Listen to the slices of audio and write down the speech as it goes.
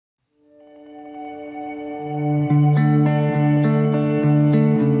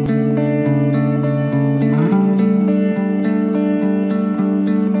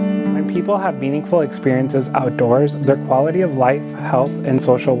people have meaningful experiences outdoors, their quality of life, health, and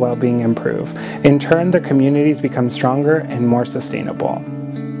social well-being improve. In turn, their communities become stronger and more sustainable.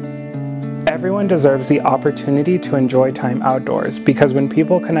 Everyone deserves the opportunity to enjoy time outdoors because when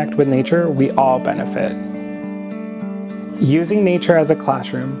people connect with nature, we all benefit. Using nature as a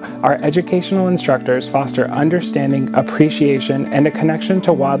classroom, our educational instructors foster understanding, appreciation, and a connection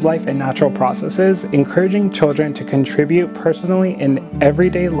to wildlife and natural processes, encouraging children to contribute personally in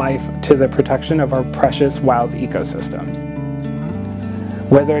everyday life to the protection of our precious wild ecosystems.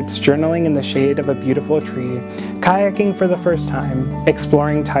 Whether it's journaling in the shade of a beautiful tree, kayaking for the first time,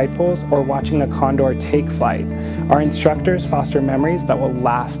 exploring tide pools, or watching a condor take flight, our instructors foster memories that will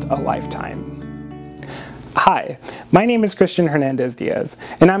last a lifetime. Hi, my name is Christian Hernandez-Diaz,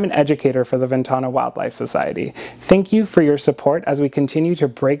 and I'm an educator for the Ventana Wildlife Society. Thank you for your support as we continue to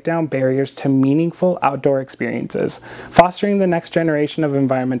break down barriers to meaningful outdoor experiences, fostering the next generation of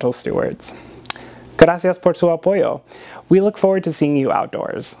environmental stewards. Gracias por su apoyo. We look forward to seeing you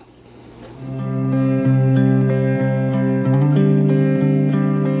outdoors.